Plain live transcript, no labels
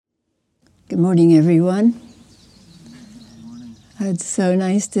Good morning, everyone. It's so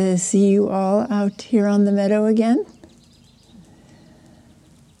nice to see you all out here on the meadow again.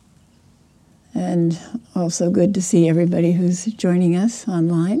 And also good to see everybody who's joining us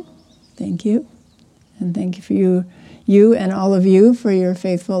online. Thank you. And thank you for you and all of you for your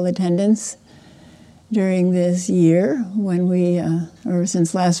faithful attendance during this year when or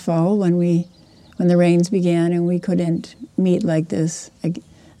since last fall when the rains began and we couldn't meet like this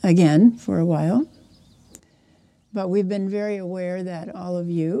again for a while. But we've been very aware that all of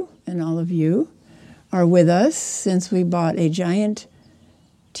you are with us since we bought a giant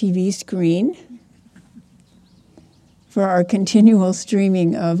TV screen for our continual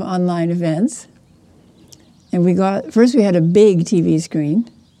streaming of online events. And first we had a big TV screen,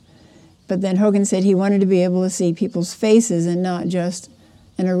 but then Hogan said he wanted to be able to see people's faces and not just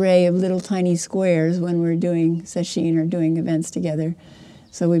an array of little tiny squares when we're doing sesshin or doing events together.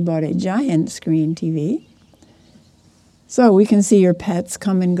 So we bought a giant screen TV. So we can see your pets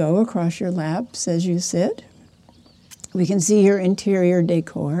come and go across your laps as you sit. We can see your interior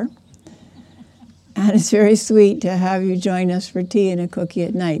decor. And it's very sweet to have you join us for tea and a cookie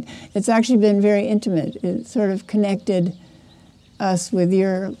at night. It's actually been very intimate. It sort of connected us with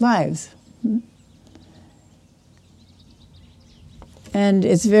your lives. And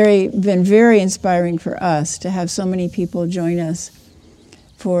it's been very inspiring for us to have so many people join us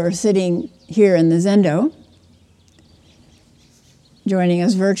for sitting here in the Zendo, joining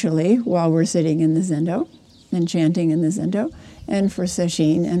us virtually while we're sitting in the Zendo and chanting in the Zendo, and for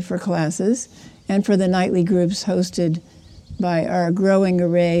sesshin and for classes, and for the nightly groups hosted by our growing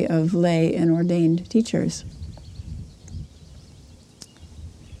array of lay and ordained teachers.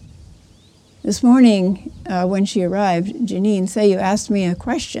 This morning, when she arrived, Janine Sayu asked me a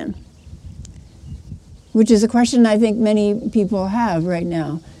question, which is a question I think many people have right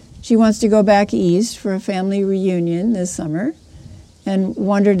now. She wants to go back east for a family reunion this summer and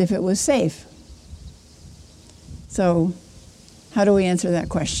wondered if it was safe. So, how do we answer that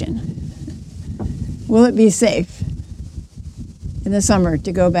question? Will it be safe in the summer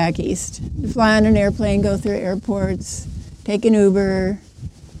to go back east? To fly on an airplane, go through airports, take an Uber,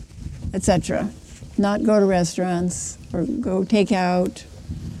 etc. Not go to restaurants or go take out,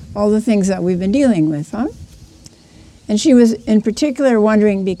 all the things that we've been dealing with, huh? And she was in particular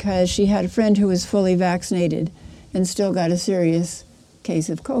wondering because she had a friend who was fully vaccinated and still got a serious case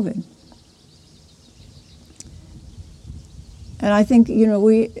of COVID. And I think,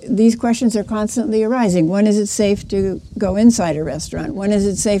 these questions are constantly arising. When is it safe to go inside a restaurant? When is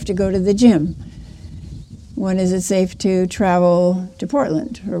it safe to go to the gym? When is it safe to travel to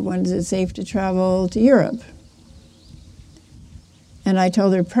Portland? Or when is it safe to travel to Europe? And I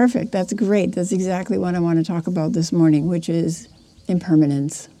told her, perfect, that's great. That's exactly what I want to talk about this morning, which is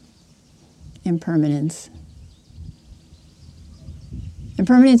impermanence. Impermanence.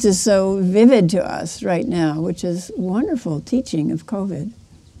 Impermanence is so vivid to us right now, which is wonderful teaching of COVID.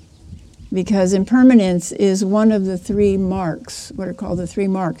 Because impermanence is one of the three marks, what are called the three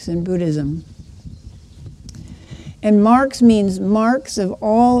marks in Buddhism. And marks means marks of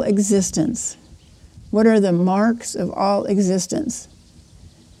all existence. What are the marks of all existence?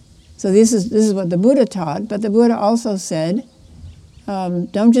 So this is what the Buddha taught, but the Buddha also said,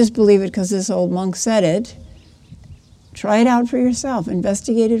 don't just believe it because this old monk said it. Try it out for yourself.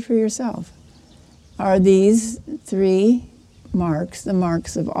 Investigate it for yourself. Are these three marks the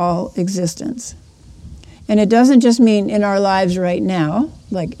marks of all existence? And it doesn't just mean in our lives right now,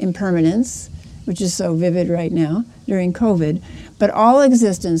 like impermanence, which is so vivid right now during COVID, but all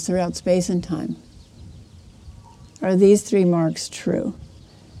existence throughout space and time. Are these three marks true?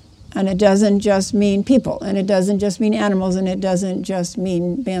 And it doesn't just mean people, and it doesn't just mean animals, and it doesn't just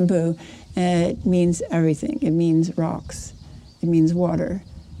mean bamboo. It means everything. It means rocks. It means water.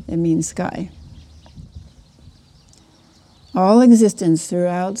 It means sky. All existence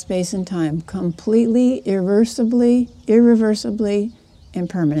throughout space and time, completely, irreversibly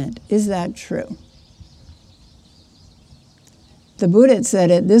impermanent. Is that true? The Buddha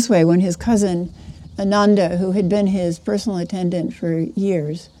said it this way when his cousin Ananda, who had been his personal attendant for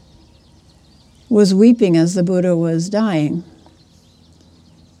years, was weeping as the Buddha was dying.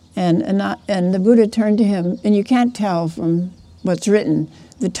 And the Buddha turned to him, and you can't tell from what's written,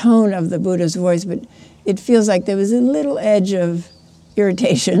 the tone of the Buddha's voice, but it feels like there was a little edge of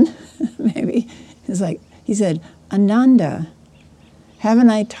irritation, maybe. It's like, he said, Ananda, haven't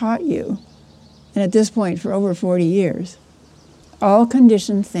I taught you? And at this point, for over 40 years, all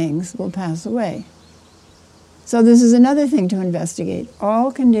conditioned things will pass away. So this is another thing to investigate.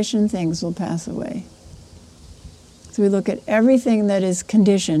 All conditioned things will pass away. So we look at everything that is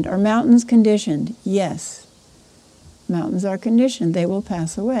conditioned. Are mountains conditioned? Yes. Mountains are conditioned. They will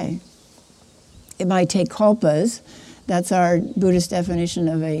pass away. It might take kalpas. That's our Buddhist definition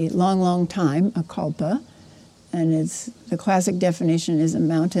of a long, long time, a kalpa. And the classic definition is a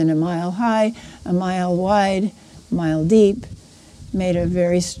mountain a mile high, a mile wide, a mile deep, made of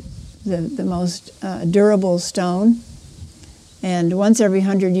the most durable stone. And once every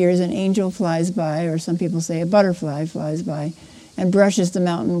 100 years, an angel flies by, or some people say a butterfly flies by, and brushes the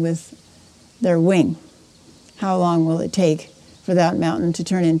mountain with their wing. How long will it take for that mountain to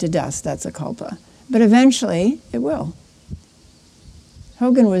turn into dust? That's a kalpa. But eventually, it will.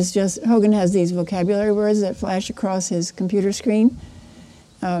 Hogan has these vocabulary words that flash across his computer screen.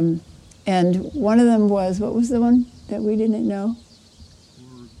 And one of them was, what was the one that we didn't know?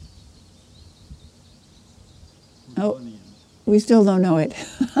 Oh, we still don't know it.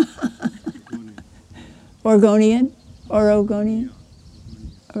 Orgonian? Orogonian?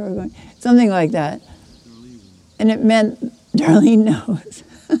 Orogonian? Something like that. And it meant, Darlene knows.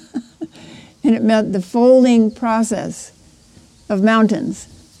 And it meant the folding process of mountains,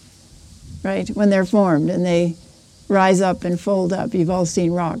 right? When they're formed and they rise up and fold up. You've all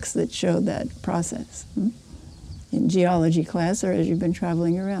seen rocks that show that process in geology class or as you've been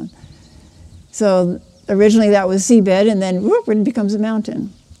traveling around. So originally that was seabed, and then whoop, it becomes a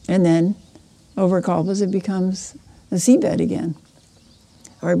mountain. And then over kalpas it becomes the seabed again.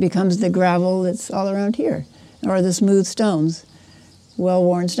 Or it becomes the gravel that's all around here. Or the smooth stones,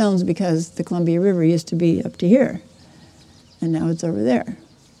 well-worn stones, because the Columbia River used to be up to here. And now it's over there.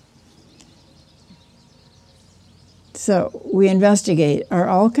 So we investigate, are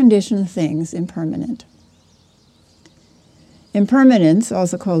all conditioned things impermanent? Impermanence,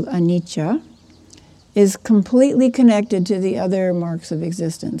 also called anicca, is completely connected to the other marks of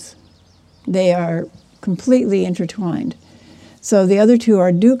existence. They are completely intertwined. So the other two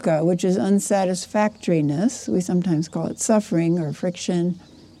are dukkha, which is unsatisfactoriness. We sometimes call it suffering or friction.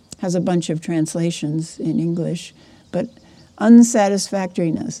 Has a bunch of translations in English. But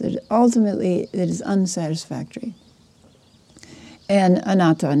unsatisfactoriness, ultimately it is unsatisfactory. And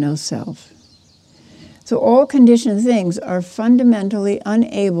anatta, no self. So all conditioned things are fundamentally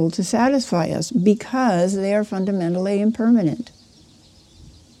unable to satisfy us because they are fundamentally impermanent.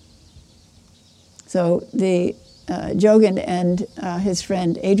 So the Jogan and his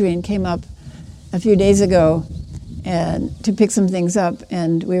friend Adrian came up a few days ago and to pick some things up,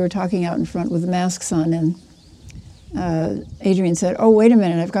 and we were talking out in front with the masks on, and Adrian said, "Oh, wait a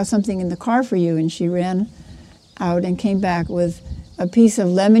minute, I've got something in the car for you," and she ran out and came back with a piece of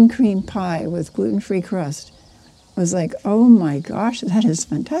lemon cream pie with gluten-free crust. I was like, oh my gosh, that is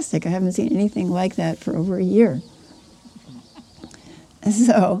fantastic. I haven't seen anything like that for over a year.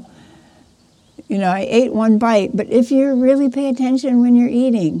 So, I ate one bite, but if you really pay attention when you're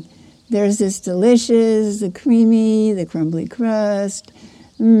eating, there's this delicious, the creamy, the crumbly crust.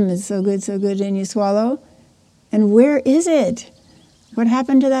 It's so good, and you swallow. And where is it? What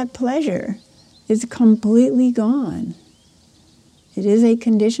happened to that pleasure? It's completely gone. It is a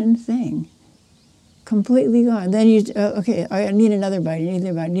conditioned thing. Completely gone. Then you, okay, I need another bite,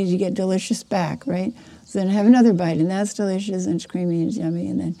 I need to get delicious back, right? So then have another bite, and that's delicious, and it's creamy, and it's yummy,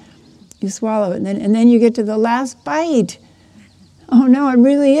 and then you swallow it, and then you get to the last bite. Oh no, it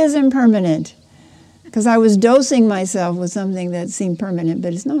really is impermanent. Because I was dosing myself with something that seemed permanent,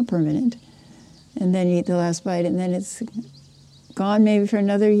 but it's not permanent. And then you eat the last bite, and then it's gone maybe for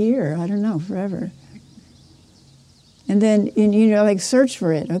another year, I don't know, forever. And then, search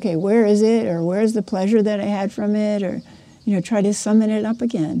for it. Okay, where is it? Or where's the pleasure that I had from it? Or, try to summon it up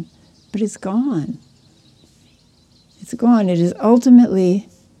again. But it's gone. It's gone. It is ultimately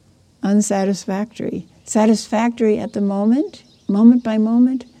unsatisfactory. Satisfactory at the moment by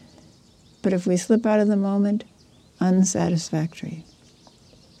moment. But if we slip out of the moment, unsatisfactory.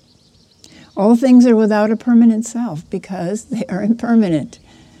 All things are without a permanent self because they are impermanent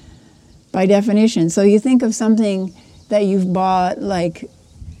by definition. So you think of something that you've bought, like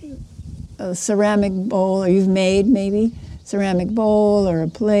a ceramic bowl, or you've made maybe, ceramic bowl or a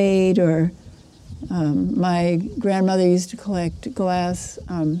plate, or my grandmother used to collect glass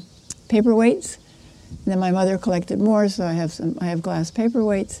paperweights, and then my mother collected more, so I have glass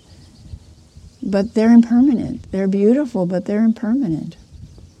paperweights. But they're impermanent. They're beautiful, but they're impermanent.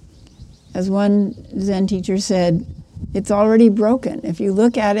 As one Zen teacher said, it's already broken. If you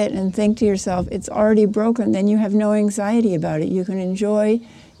look at it and think to yourself, it's already broken, then you have no anxiety about it. You can enjoy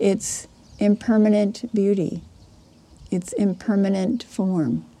its impermanent beauty, its impermanent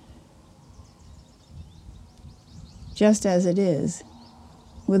form, just as it is,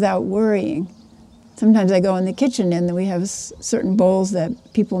 without worrying Sometimes I go in the kitchen and we have certain bowls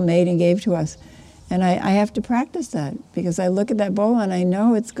that people made and gave to us. And I have to practice that because I look at that bowl and I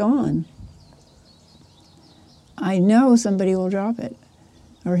know it's gone. I know somebody will drop it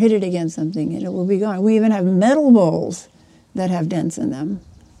or hit it against something and it will be gone. We even have metal bowls that have dents in them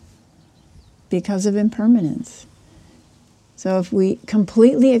because of impermanence. So if we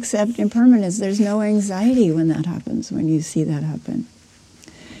completely accept impermanence, there's no anxiety when that happens, when you see that happen.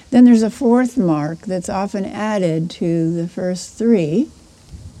 Then there's a fourth mark that's often added to the first three,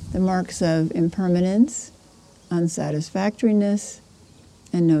 the marks of impermanence, unsatisfactoriness,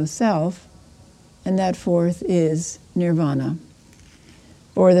 and no self, and that fourth is nirvana,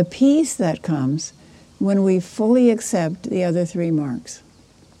 or the peace that comes when we fully accept the other three marks.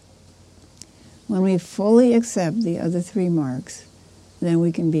 When we fully accept the other three marks, then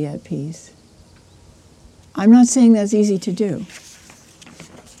we can be at peace. I'm not saying that's easy to do,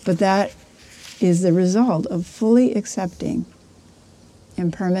 but that is the result of fully accepting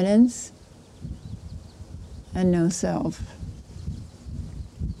impermanence and no self,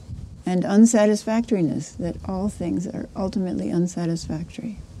 and unsatisfactoriness, that all things are ultimately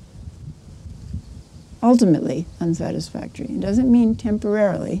unsatisfactory. Ultimately unsatisfactory. It doesn't mean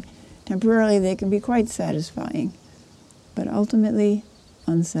temporarily. Temporarily they can be quite satisfying, but ultimately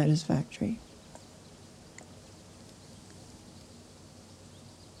unsatisfactory.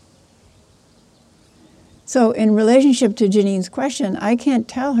 So in relationship to Janine's question, I can't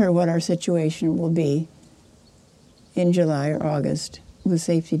tell her what our situation will be in July or August with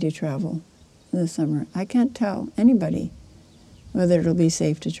safety to travel in the summer. I can't tell anybody whether it'll be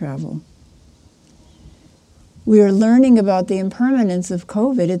safe to travel. We are learning about the impermanence of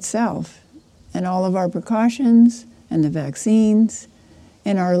COVID itself and all of our precautions and the vaccines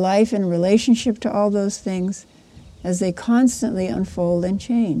and our life in relationship to all those things as they constantly unfold and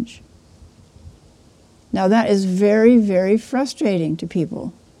change. Now that is very, very frustrating to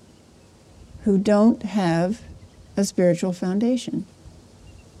people who don't have a spiritual foundation,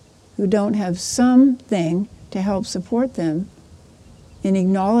 who don't have something to help support them in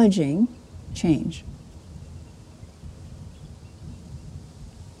acknowledging change.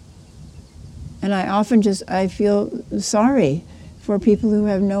 And I often I feel sorry for people who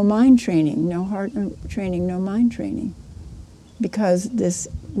have no mind training, no heart training, no mind training, because this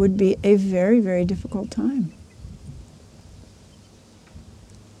would be a very, very difficult time.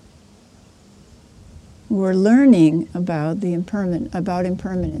 We're learning about about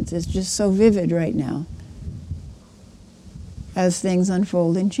impermanence. It's just so vivid right now as things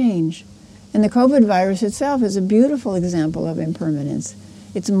unfold and change. And the COVID virus itself is a beautiful example of impermanence.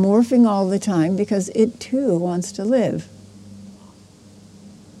 It's morphing all the time because it too wants to live.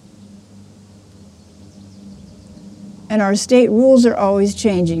 And our state rules are always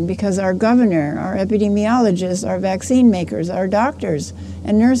changing because our governor, our epidemiologists, our vaccine makers, our doctors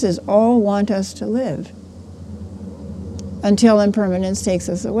and nurses all want us to live until impermanence takes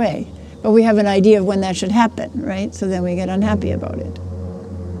us away. But we have an idea of when that should happen, right? So then we get unhappy about it.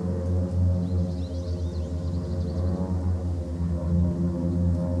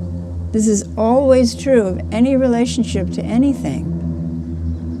 This is always true of any relationship to anything.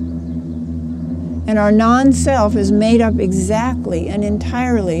 And our non-self is made up exactly and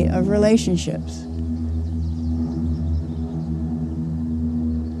entirely of relationships.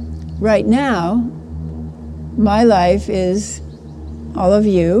 Right now, my life is all of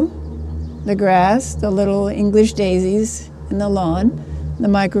you, the grass, the little English daisies in the lawn, the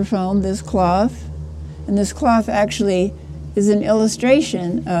microphone, this cloth. And this cloth actually is an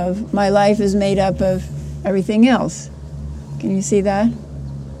illustration of my life is made up of everything else. Can you see that?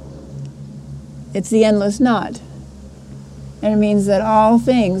 It's the endless knot. And it means that all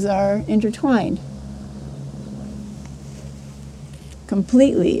things are intertwined.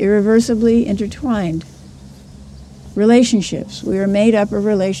 Completely, irreversibly intertwined. Relationships. We are made up of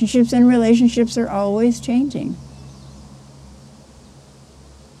relationships, and relationships are always changing.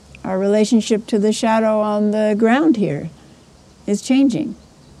 Our relationship to the shadow on the ground here is changing.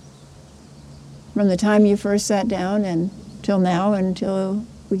 From the time you first sat down and till now, until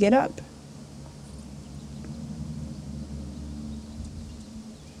we get up.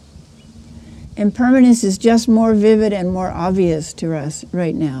 Impermanence is just more vivid and more obvious to us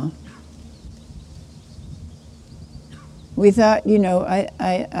right now. We thought,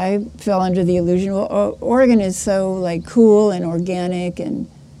 I fell under the illusion, well, Oregon is so like cool and organic and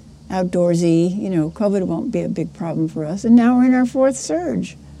outdoorsy, COVID won't be a big problem for us. And now we're in our fourth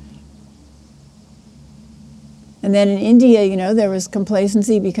surge. And then in India, there was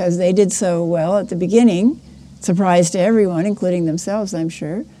complacency because they did so well at the beginning, surprise to everyone, including themselves, I'm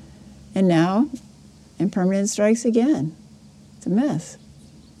sure. And now impermanence strikes again. It's a mess.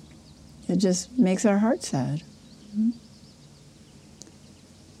 It just makes our heart sad.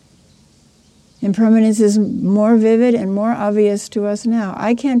 Impermanence is more vivid and more obvious to us now.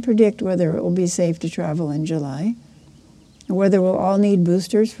 I can't predict whether it will be safe to travel in July, or whether we'll all need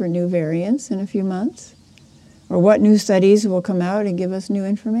boosters for new variants in a few months, or what new studies will come out and give us new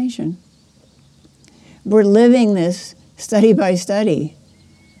information. We're living this study by study.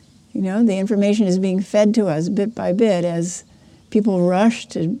 You know, the information is being fed to us bit by bit as people rush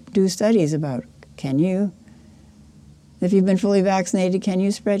to do studies about, if you've been fully vaccinated, can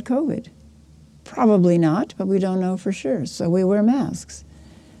you spread COVID? Probably not, but we don't know for sure. So we wear masks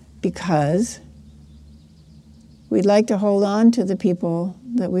because we'd like to hold on to the people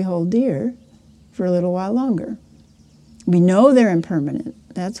that we hold dear for a little while longer. We know they're impermanent.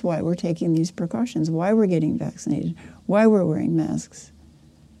 That's why we're taking these precautions, why we're getting vaccinated, why we're wearing masks.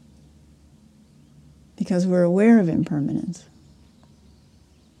 Because we're aware of impermanence.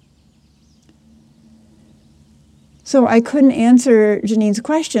 So I couldn't answer Janine's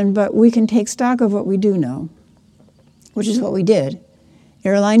question, but we can take stock of what we do know, which is what we did.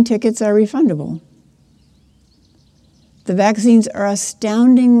 Airline tickets are refundable. The vaccines are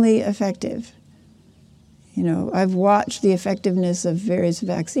astoundingly effective. You know, I've watched the effectiveness of various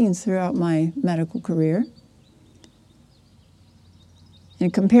vaccines throughout my medical career.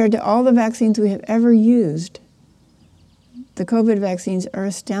 And compared to all the vaccines we have ever used, the COVID vaccines are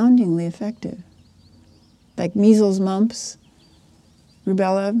astoundingly effective. Like measles, mumps,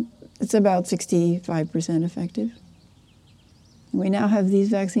 rubella, it's about 65% effective. We now have these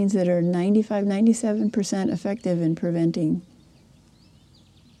vaccines that are 95, 97% effective in preventing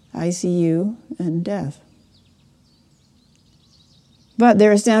ICU and death. But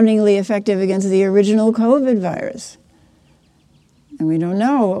they're astoundingly effective against the original COVID virus. And we don't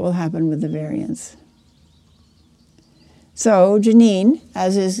know what will happen with the variants. So Janine,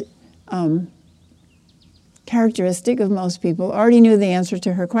 as is characteristic of most people, already knew the answer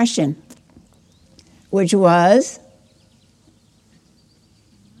to her question, which was,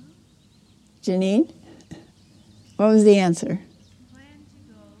 Janine, what was the answer? Plan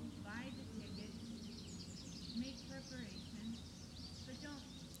to go, buy the ticket, make preparations, but don't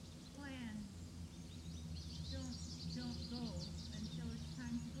go until it's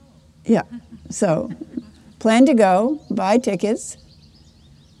time to go. Yeah, so plan to go, buy tickets,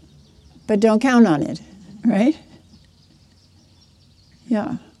 but don't count on it. Right?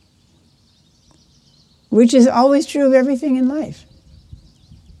 Yeah. Which is always true of everything in life.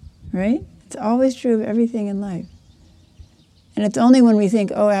 Right? It's always true of everything in life. And it's only when we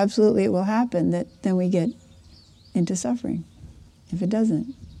think, oh, absolutely it will happen, that then we get into suffering, if it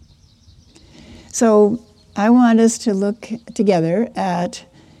doesn't. So I want us to look together at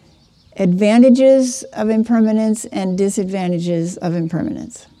advantages of impermanence and disadvantages of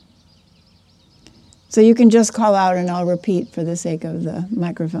impermanence. So you can just call out and I'll repeat for the sake of the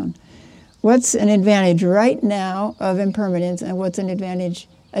microphone. What's an advantage right now of impermanence and what's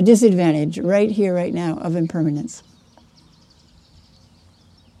a disadvantage right here, right now of impermanence?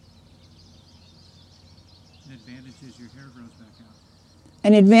 An advantage is your hair grows back out.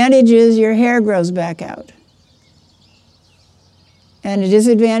 An advantage is your hair grows back out. And a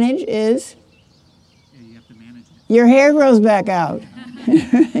disadvantage is? Yeah, you have to manage it. Your hair grows back out.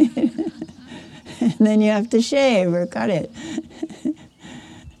 And then you have to shave or cut it.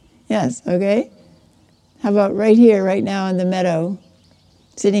 Yes, okay? How about right here, right now in the meadow,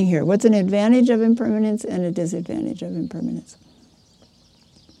 sitting here? What's an advantage of impermanence and a disadvantage of impermanence?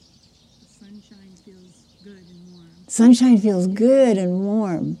 The sunshine feels good and warm. Sunshine feels good and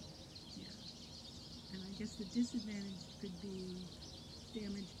warm. Yeah. And I guess the disadvantage could be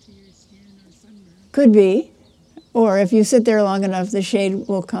damage to your skin or sunburn. Could be. Or if you sit there long enough, the shade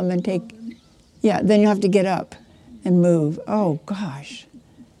will come and take... Yeah, then you have to get up and move. Oh, gosh.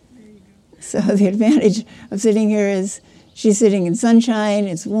 There you go. So the advantage of sitting here is she's sitting in sunshine,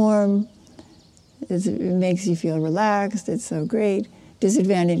 it's warm, it makes you feel relaxed, it's so great.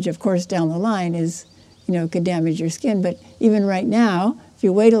 Disadvantage, of course, down the line is, it could damage your skin. But even right now, if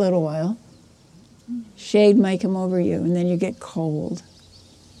you wait a little while, shade might come over you and then you get cold.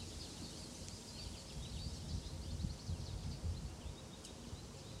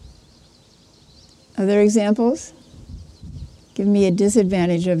 Other examples? Give me a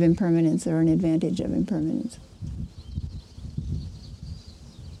disadvantage of impermanence or an advantage of impermanence.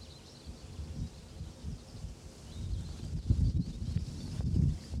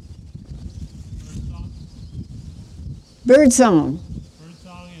 Birdsong.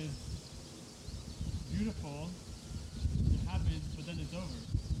 Birdsong is beautiful. It happens, but then it's over.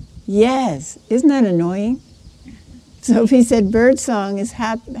 Yes, isn't that annoying? Sophie said bird song is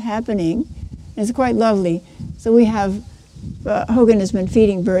happening. It's quite lovely. So we have, Hogan has been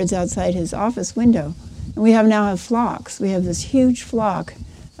feeding birds outside his office window. And we now have flocks. We have this huge flock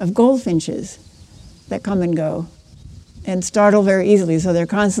of goldfinches that come and go and startle very easily, so they're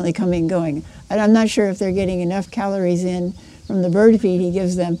constantly coming and going. And I'm not sure if they're getting enough calories in from the bird feed he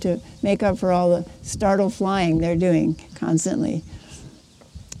gives them to make up for all the startle flying they're doing constantly.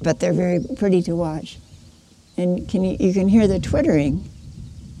 But they're very pretty to watch. And you can hear the twittering.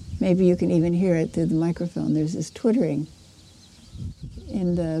 Maybe you can even hear it through the microphone. There's this twittering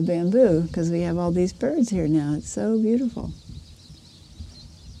in the bamboo because we have all these birds here now. It's so beautiful.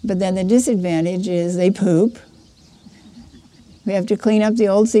 But then the disadvantage is they poop. We have to clean up the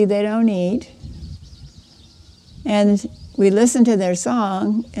old seed they don't eat. And we listen to their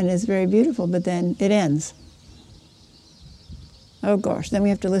song, and it's very beautiful, but then it ends. Oh gosh, then we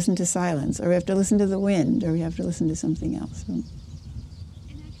have to listen to silence, or we have to listen to the wind, or we have to listen to something else. And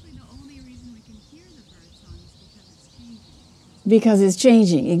actually, the only reason we can hear the bird song is Because it's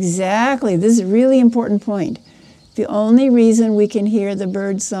changing, exactly. This is a really important point. The only reason we can hear the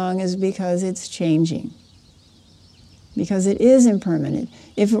bird song is because it's changing. Because it is impermanent.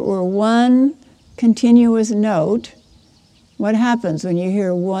 If it were one continuous note, what happens when you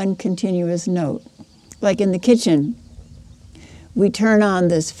hear one continuous note? Like in the kitchen, we turn on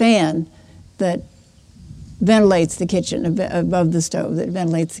this fan that ventilates the kitchen above the stove, that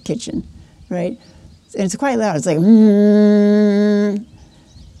ventilates the kitchen, right? And it's quite loud. It's like,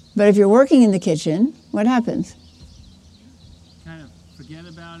 But if you're working in the kitchen, what happens? Kind of forget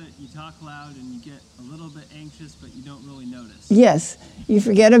about it, you talk loud, and you get a little bit anxious, but you don't really notice. Yes, you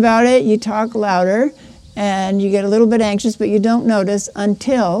forget about it, you talk louder, and you get a little bit anxious, but you don't notice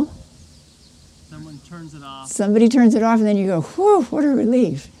until someone turns it off. Somebody turns it off, and then you go, whew, what a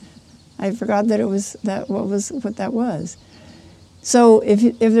relief. I forgot that what that was. So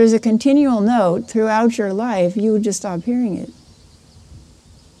if there's a continual note throughout your life, you would just stop hearing it.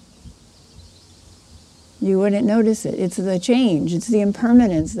 You wouldn't notice it. It's the change, it's the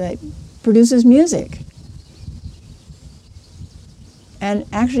impermanence that produces music. And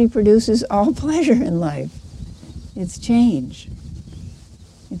actually produces all pleasure in life. It's change.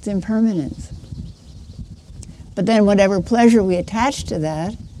 It's impermanence. But then whatever pleasure we attach to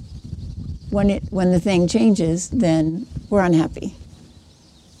that, when the thing changes, then we're unhappy.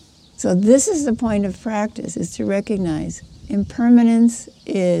 So this is the point of practice, is to recognize impermanence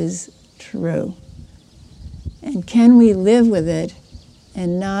is true. And can we live with it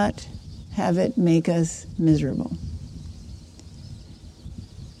and not have it make us miserable?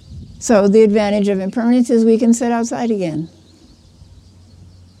 So the advantage of impermanence is we can sit outside again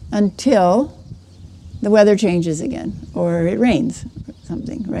until the weather changes again, or it rains, or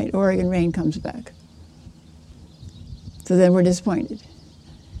something, right? Oregon rain comes back. So then we're disappointed.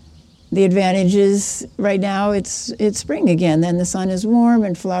 The advantage is right now it's spring again. Then the sun is warm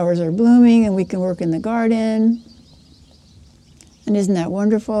and flowers are blooming and we can work in the garden. And isn't that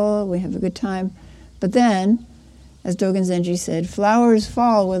wonderful? We have a good time. But then, as Dogen Zenji said, flowers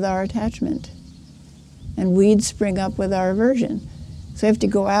fall with our attachment and weeds spring up with our aversion. So we have to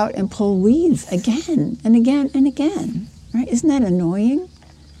go out and pull weeds again and again and again, right? Isn't that annoying?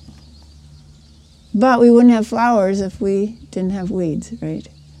 But we wouldn't have flowers if we didn't have weeds, right?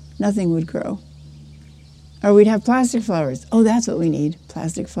 Nothing would grow. Or we'd have plastic flowers. Oh, that's what we need,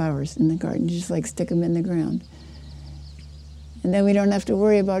 plastic flowers in the garden. You just like stick them in the ground. And then we don't have to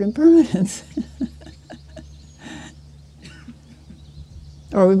worry about impermanence.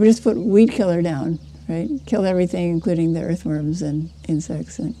 Or we would just put weed killer down, right? Kill everything, including the earthworms and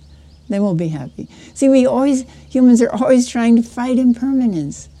insects, and then we'll be happy. See, humans are always trying to fight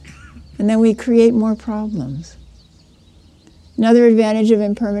impermanence, and then we create more problems. Another advantage of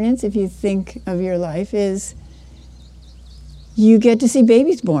impermanence, if you think of your life, is you get to see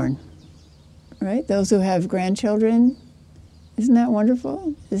babies born, right? Those who have grandchildren, isn't that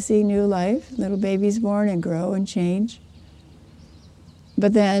wonderful to see new life, little babies born and grow and change?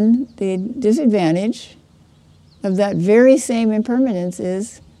 But then the disadvantage of that very same impermanence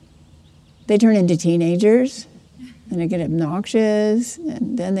is they turn into teenagers, and they get obnoxious,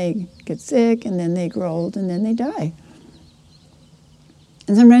 and then they get sick, and then they grow old, and then they die.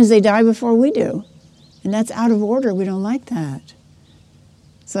 And sometimes they die before we do. And that's out of order. We don't like that.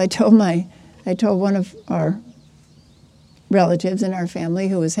 So I told one of our relatives in our family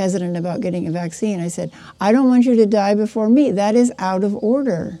who was hesitant about getting a vaccine, I said, I don't want you to die before me. That is out of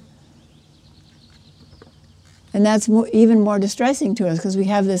order. And that's even more distressing to us because we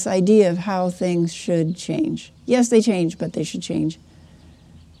have this idea of how things should change. Yes, they change, but they should change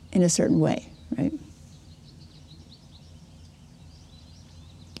in a certain way, right?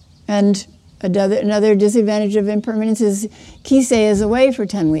 And another disadvantage of impermanence is Kisei is away for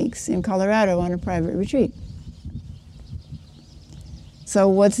 10 weeks in Colorado on a private retreat. So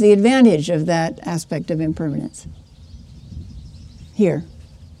what's the advantage of that aspect of impermanence? Here.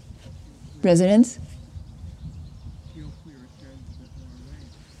 Residents?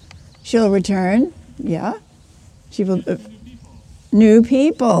 She'll return, yeah. She will, new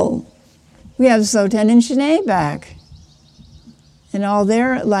people. We have Soten and Shanae back and all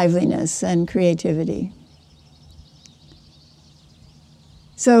their liveliness and creativity.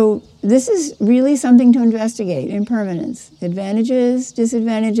 So this is really something to investigate, impermanence. Advantages,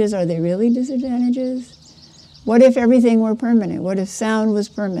 disadvantages, are they really disadvantages? What if everything were permanent? What if sound was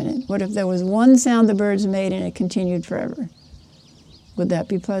permanent? What if there was one sound the birds made and it continued forever? Would that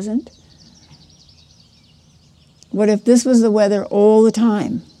be pleasant? What if this was the weather all the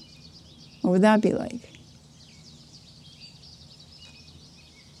time? What would that be like?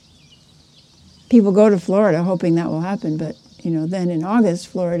 People go to Florida hoping that will happen, but then in August,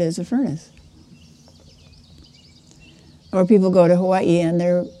 Florida is a furnace. Or people go to Hawaii and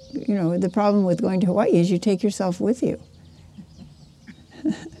they're, the problem with going to Hawaii is you take yourself with you.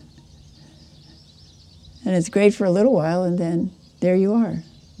 And it's great for a little while and then there you are.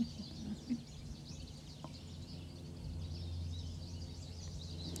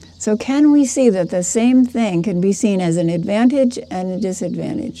 So can we see that the same thing can be seen as an advantage and a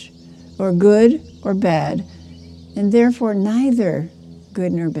disadvantage, or good or bad, and therefore neither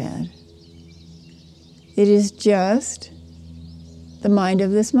good nor bad? It is just the mind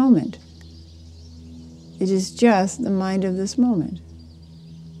of this moment. It is just the mind of this moment.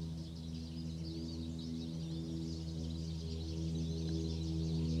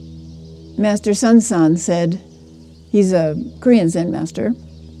 Master Sun San said, he's a Korean Zen master,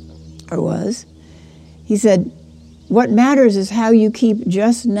 or was, he said, what matters is how you keep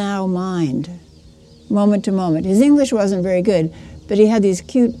just now mind, moment to moment. His English wasn't very good, but he had these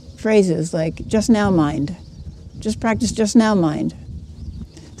cute phrases like just now mind, just practice just now mind.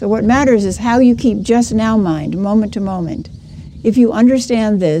 So what matters is how you keep just now mind, moment to moment. If you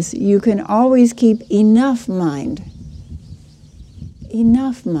understand this, you can always keep enough mind.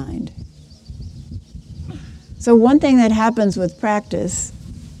 Enough mind. So one thing that happens with practice,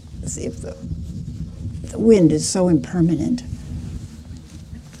 let's see if the wind is so impermanent.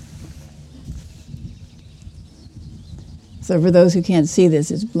 So for those who can't see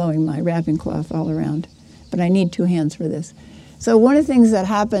this, it's blowing my wrapping cloth all around. But I need 2 hands for this. So one of the things that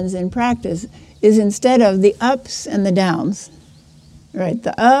happens in practice is instead of the ups and the downs, right,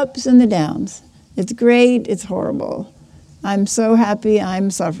 the ups and the downs, it's great, it's horrible, I'm so happy, I'm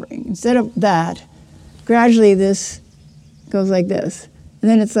suffering. Instead of that, gradually this goes like this. And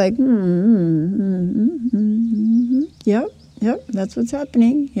then it's like, yep, that's what's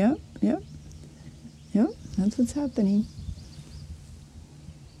happening. Yep, that's what's happening.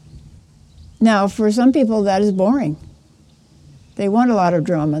 Now, for some people, that is boring. They want a lot of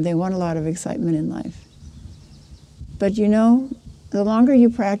drama. They want a lot of excitement in life. But the longer you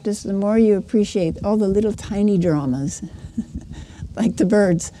practice, the more you appreciate all the little tiny dramas, like the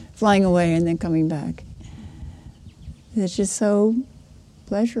birds flying away and then coming back. It's just so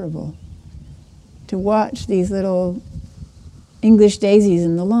pleasurable to watch these little English daisies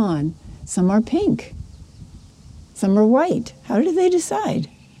in the lawn. Some are pink, some are white. How do they decide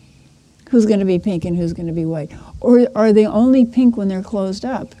who's going to be pink and who's going to be white? Or are they only pink when they're closed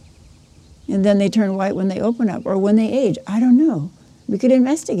up and then they turn white when they open up, or when they age? I don't know. We could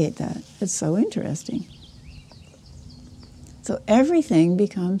investigate that. It's so interesting. So everything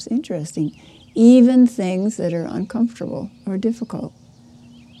becomes interesting, even things that are uncomfortable or difficult.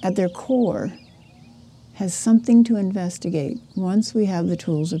 At their core, has something to investigate once we have the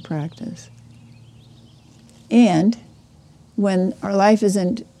tools of practice. And when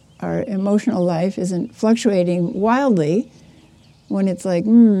our emotional life isn't fluctuating wildly, when it's like,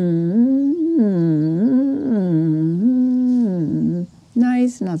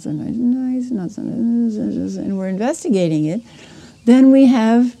 nice, not so nice, nice, not so nice, and we're investigating it, then we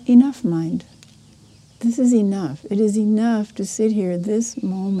have enough mind. This is enough. It is enough to sit here this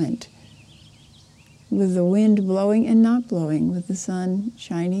moment with the wind blowing and not blowing, with the sun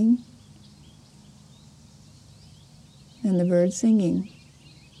shining and the birds singing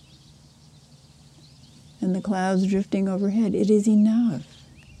and the clouds drifting overhead. It is enough.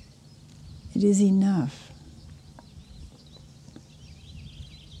 It is enough.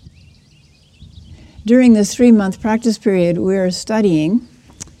 During this 3-month practice period, we're studying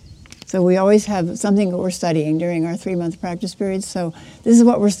So we always have something that we're studying during our 3-month practice periods. So this is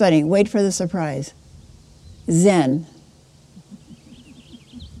what we're studying. Wait for the surprise. Zen.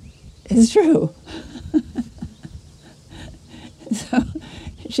 It's true. So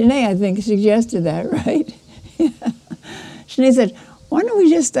Shanae, I think, suggested that, right? Yeah. Shanae said, why don't we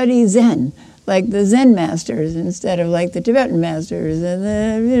just study Zen, like the Zen masters, instead of like the Tibetan masters and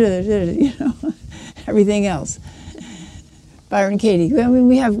the, everything else. Byron Katie, I mean,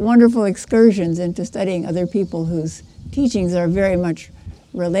 we have wonderful excursions into studying other people whose teachings are very much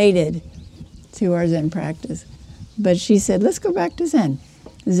related to our Zen practice. But she said, let's go back to Zen.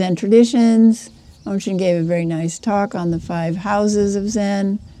 Zen traditions. Onshin gave a very nice talk on the 5 houses of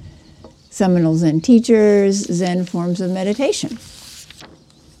Zen, seminal Zen teachers, Zen forms of meditation.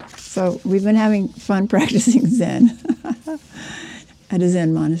 So we've been having fun practicing Zen at a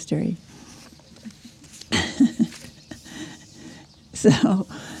Zen monastery. So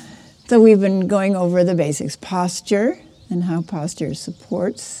we've been going over the basics, posture and how posture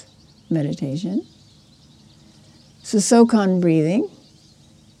supports meditation. Susokan breathing,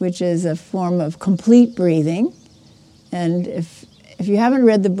 which is a form of complete breathing. And if you haven't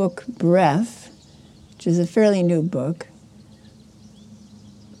read the book Breath, which is a fairly new book,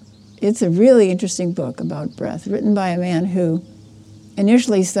 it's a really interesting book about breath, written by a man who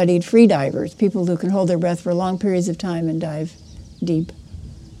initially studied free divers, people who can hold their breath for long periods of time and dive deep,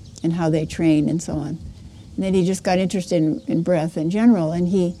 and how they train and so on. And then he just got interested in breath in general, and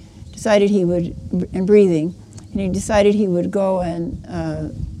he decided he would, in breathing, and he decided he would go and,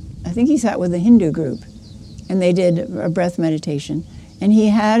 I think he sat with a Hindu group, and they did a breath meditation, and he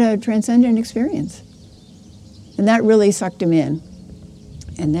had a transcendent experience. And that really sucked him in.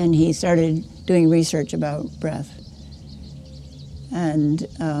 And then he started doing research about breath. And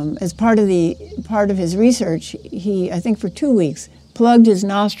as part of his research, he, I think for 2 weeks, plugged his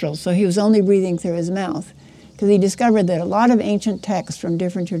nostrils, so he was only breathing through his mouth, because he discovered that a lot of ancient texts from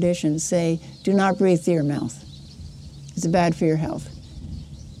different traditions say, do not breathe through your mouth. It's bad for your health.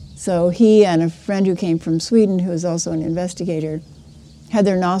 So he and a friend who came from Sweden, who is also an investigator, had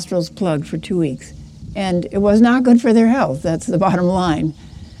their nostrils plugged for 2 weeks. And it was not good for their health. That's the bottom line.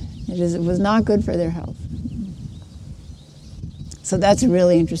 It was not good for their health. So that's a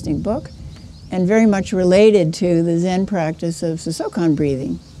really interesting book, and very much related to the Zen practice of Susokan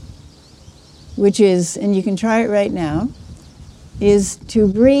breathing, which is, and you can try it right now, is to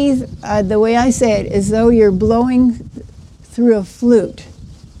breathe, the way I say it, is though you're blowing through a flute,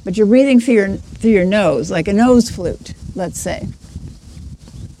 but you're breathing through your nose, like a nose flute, let's say.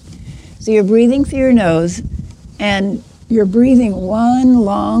 So you're breathing through your nose, and you're breathing one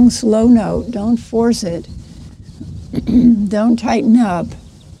long, slow note. Don't force it. Don't tighten up.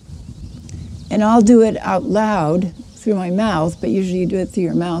 And I'll do it out loud through my mouth, but usually you do it through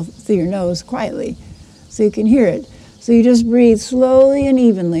your mouth, through your nose, quietly, so you can hear it. So you just breathe slowly and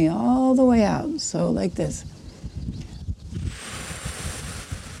evenly all the way out. So like this.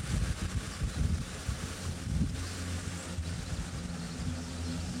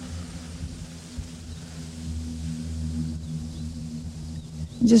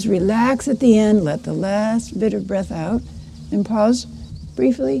 Just relax at the end, let the last bit of breath out, and pause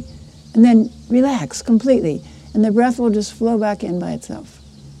briefly, and then relax completely, and the breath will just flow back in by itself.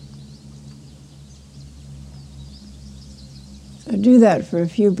 So do that for a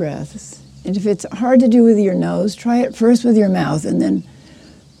few breaths. And if it's hard to do with your nose, try it first with your mouth, and then,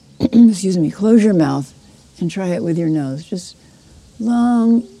 excuse me, close your mouth and try it with your nose. Just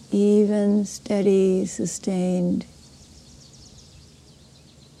long, even, steady, sustained.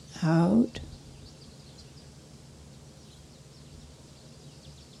 Out.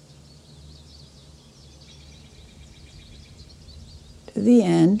 To the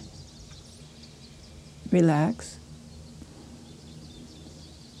end. Relax.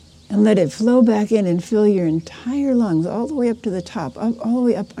 And let it flow back in and fill your entire lungs all the way up to the top, all the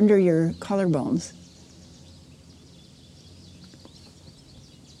way up under your collarbones.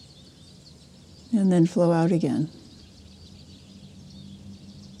 And then flow out again.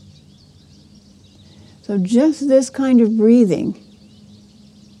 So just this kind of breathing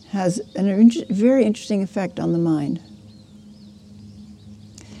has a very interesting effect on the mind.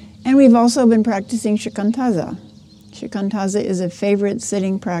 And we've also been practicing shikantaza. Shikantaza is a favorite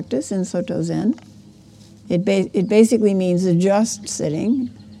sitting practice in Soto Zen. It basically means a just sitting.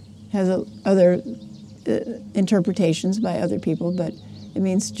 It has other interpretations by other people, but it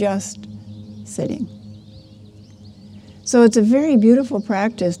means just sitting. So it's a very beautiful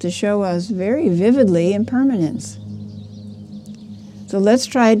practice to show us very vividly impermanence. So let's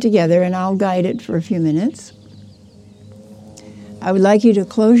try it together, and I'll guide it for a few minutes. I would like you to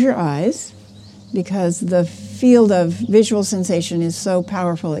close your eyes because the field of visual sensation is so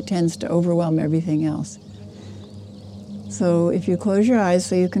powerful it tends to overwhelm everything else. So if you close your eyes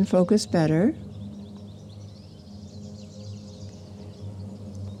so you can focus better,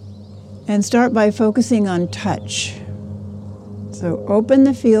 and start by focusing on touch. So open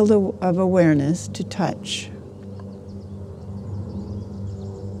the field of awareness to touch.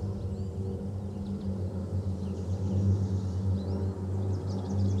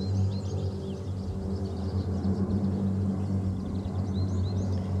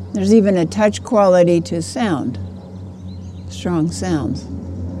 There's even a touch quality to sound, strong sounds.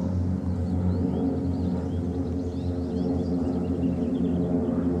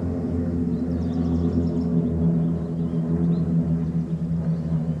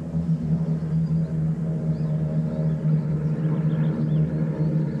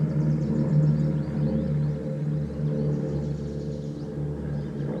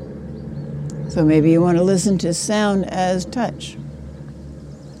 So maybe you want to listen to sound as touch,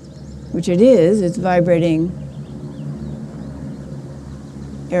 which it is. It's vibrating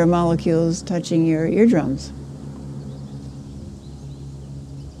air molecules touching your eardrums.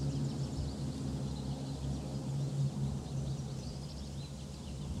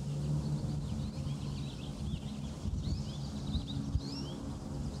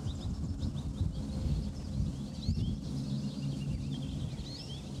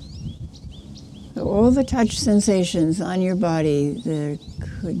 So all the touch sensations on your body, there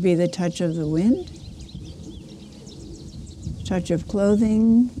could be the touch of the wind, touch of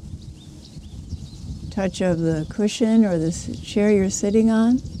clothing, touch of the cushion or the chair you're sitting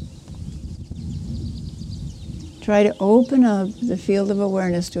on. Try to open up the field of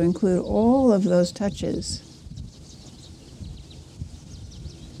awareness to include all of those touches.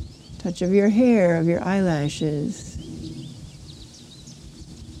 Touch of your hair, of your eyelashes.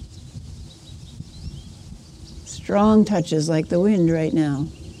 Strong touches like the wind right now.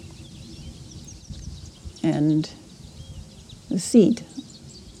 And the seat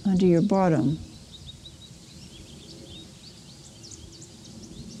under your bottom.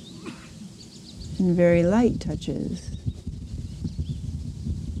 And very light touches.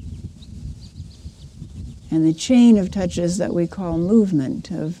 And the chain of touches that we call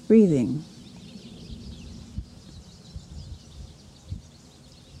movement of breathing.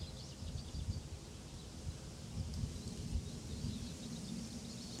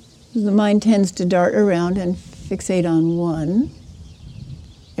 The mind tends to dart around and fixate on one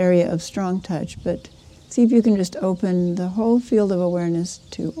area of strong touch, but see if you can just open the whole field of awareness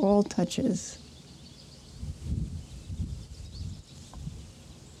to all touches.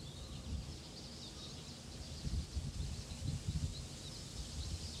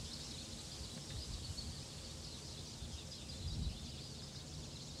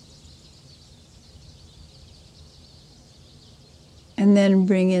 And then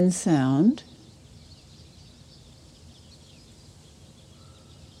bring in sound.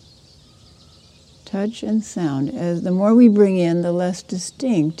 Touch and sound. As the more we bring in, the less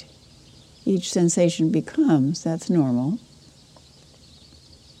distinct each sensation becomes. That's normal.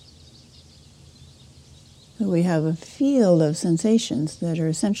 So we have a field of sensations that are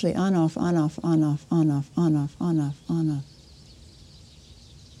essentially on, off, on, off, on, off, on, off, on, off, on, off, on, off.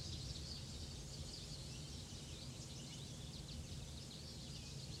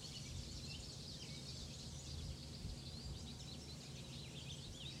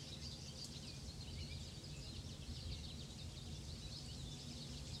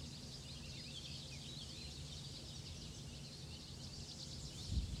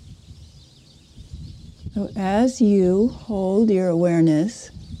 So as you hold your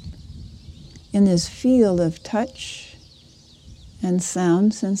awareness in this field of touch and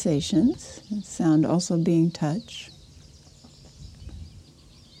sound sensations, and sound also being touch,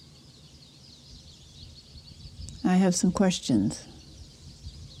 I have some questions.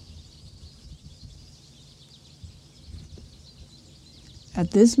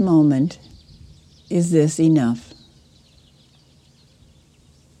 At this moment, is this enough?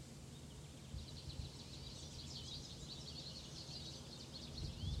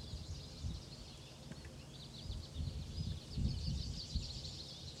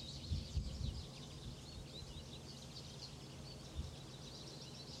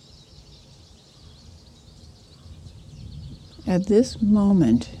 At this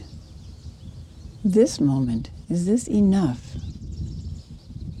moment, is this enough?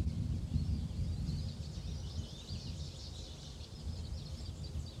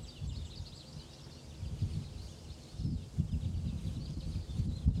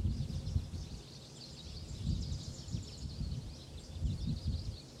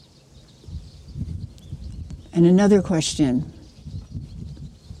 And another question.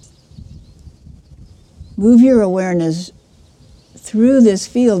 Move your awareness through this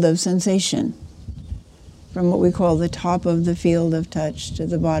field of sensation, from what we call the top of the field of touch to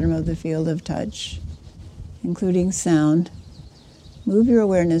the bottom of the field of touch, including sound. Move your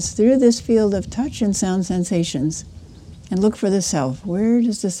awareness through this field of touch and sound sensations and look for the self. Where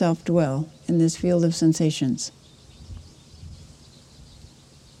does the self dwell in this field of sensations?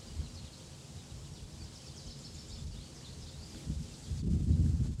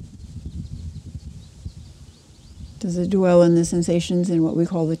 Does it dwell in the sensations in what we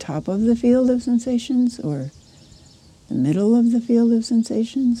call the top of the field of sensations, or the middle of the field of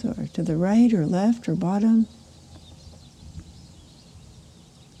sensations, or to the right or left or bottom?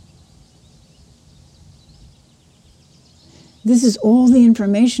 This is all the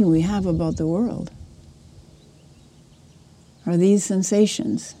information we have about the world, are these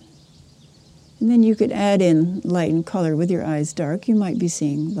sensations. And then you could add in light and color. With your eyes dark, you might be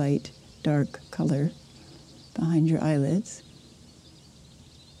seeing light, dark, color behind your eyelids.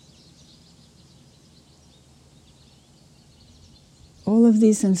 All of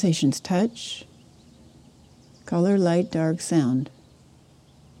these sensations, touch, color, light, dark, sound.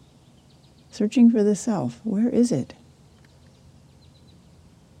 Searching for the self. Where is it?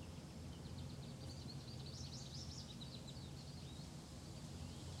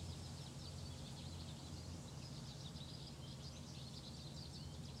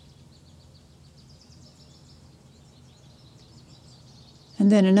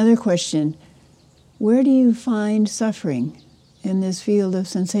 And then another question, where do you find suffering in this field of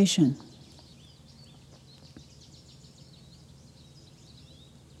sensation?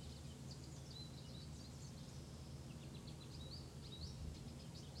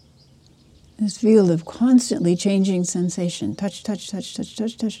 This field of constantly changing sensation. Touch, touch, touch, touch,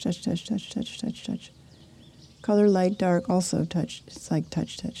 touch, touch, touch, touch, touch, touch, touch, touch. Color, light, dark, also touch. It's like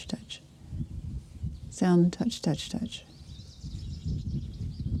touch, touch, touch. Sound, touch, touch, touch.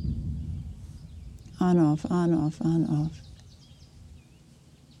 On, off, on, off, on, off.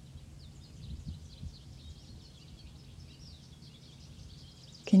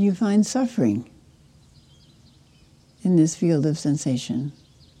 Can you find suffering in this field of sensation?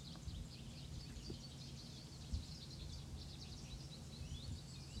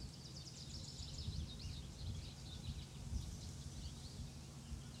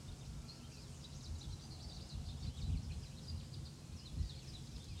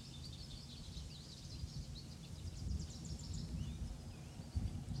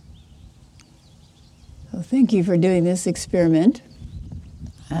 So thank you for doing this experiment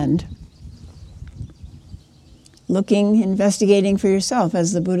and looking, investigating for yourself,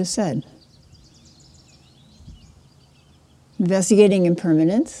 as the Buddha said. Investigating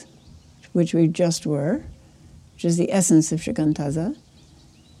impermanence, which we just were, which is the essence of Shikantaza.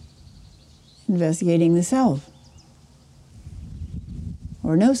 Investigating the self,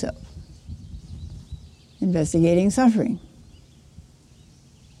 or no self. Investigating suffering,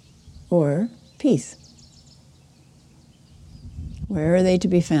 or peace. Where are they to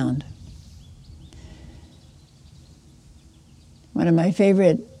be found? One of my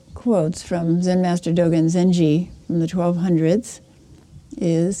favorite quotes from Zen Master Dogen Zenji from the 1200s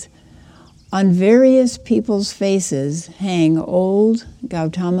is, "On various people's faces hang old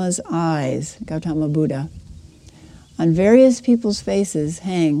Gautama's eyes," Gautama Buddha. "On various people's faces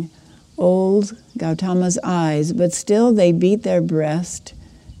hang old Gautama's eyes, but still they beat their breast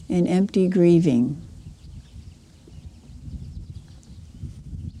in empty grieving."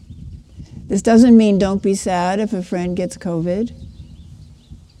 This doesn't mean don't be sad if a friend gets COVID,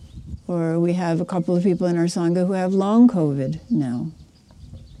 or we have a couple of people in our Sangha who have long COVID now.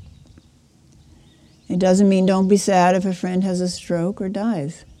 It doesn't mean don't be sad if a friend has a stroke or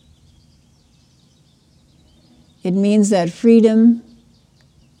dies. It means that freedom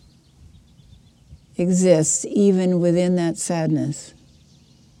exists even within that sadness,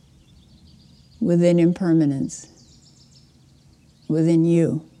 within impermanence, within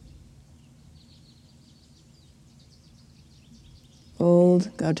you.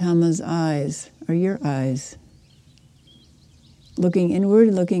 Old Gautama's eyes are your eyes, looking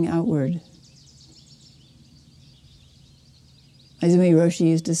inward, looking outward. Izumi Roshi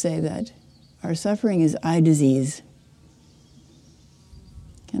used to say that our suffering is eye disease.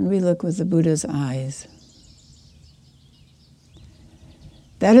 Can we look with the Buddha's eyes?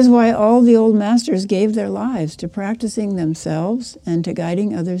 That is why all the old masters gave their lives to practicing themselves and to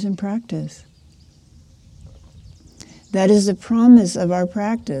guiding others in practice. That is the promise of our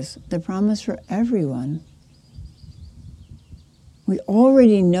practice, the promise for everyone. We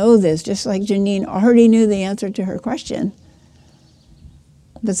already know this, just like Janine already knew the answer to her question.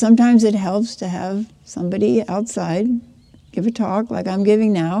 But sometimes it helps to have somebody outside give a talk like I'm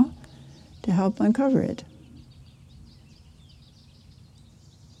giving now to help uncover it.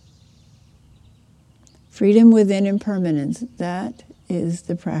 Freedom within impermanence, that is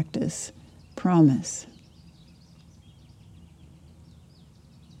the practice. Promise.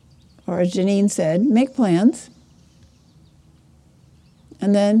 Or as Janine said, make plans.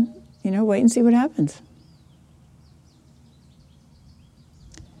 And then, wait and see what happens.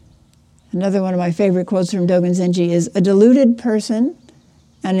 Another one of my favorite quotes from Dogen Zenji is, a deluded person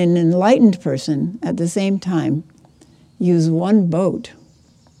and an enlightened person at the same time use one boat,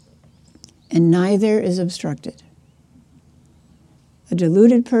 and neither is obstructed. A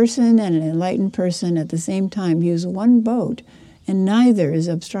deluded person and an enlightened person at the same time use one boat, and neither is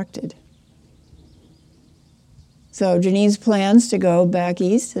obstructed. So Janine's plans to go back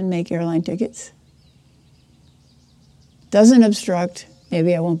east and make airline tickets doesn't obstruct,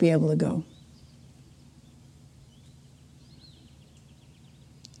 maybe I won't be able to go.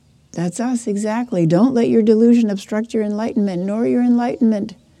 That's us, exactly. Don't let your delusion obstruct your enlightenment, nor your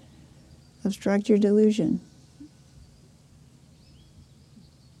enlightenment obstruct your delusion.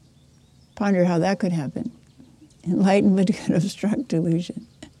 Ponder how that could happen. Enlightenment could obstruct delusion.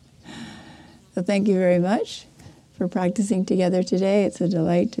 So thank you very much for practicing together today. It's a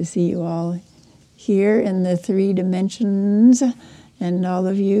delight to see you all here in the 3 dimensions and all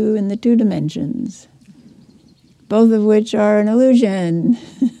of you in the 2 dimensions, both of which are an illusion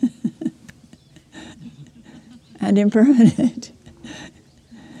and impermanent.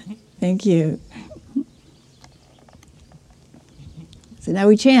 Thank you. So now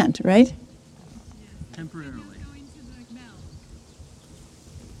we chant, right? Temporarily.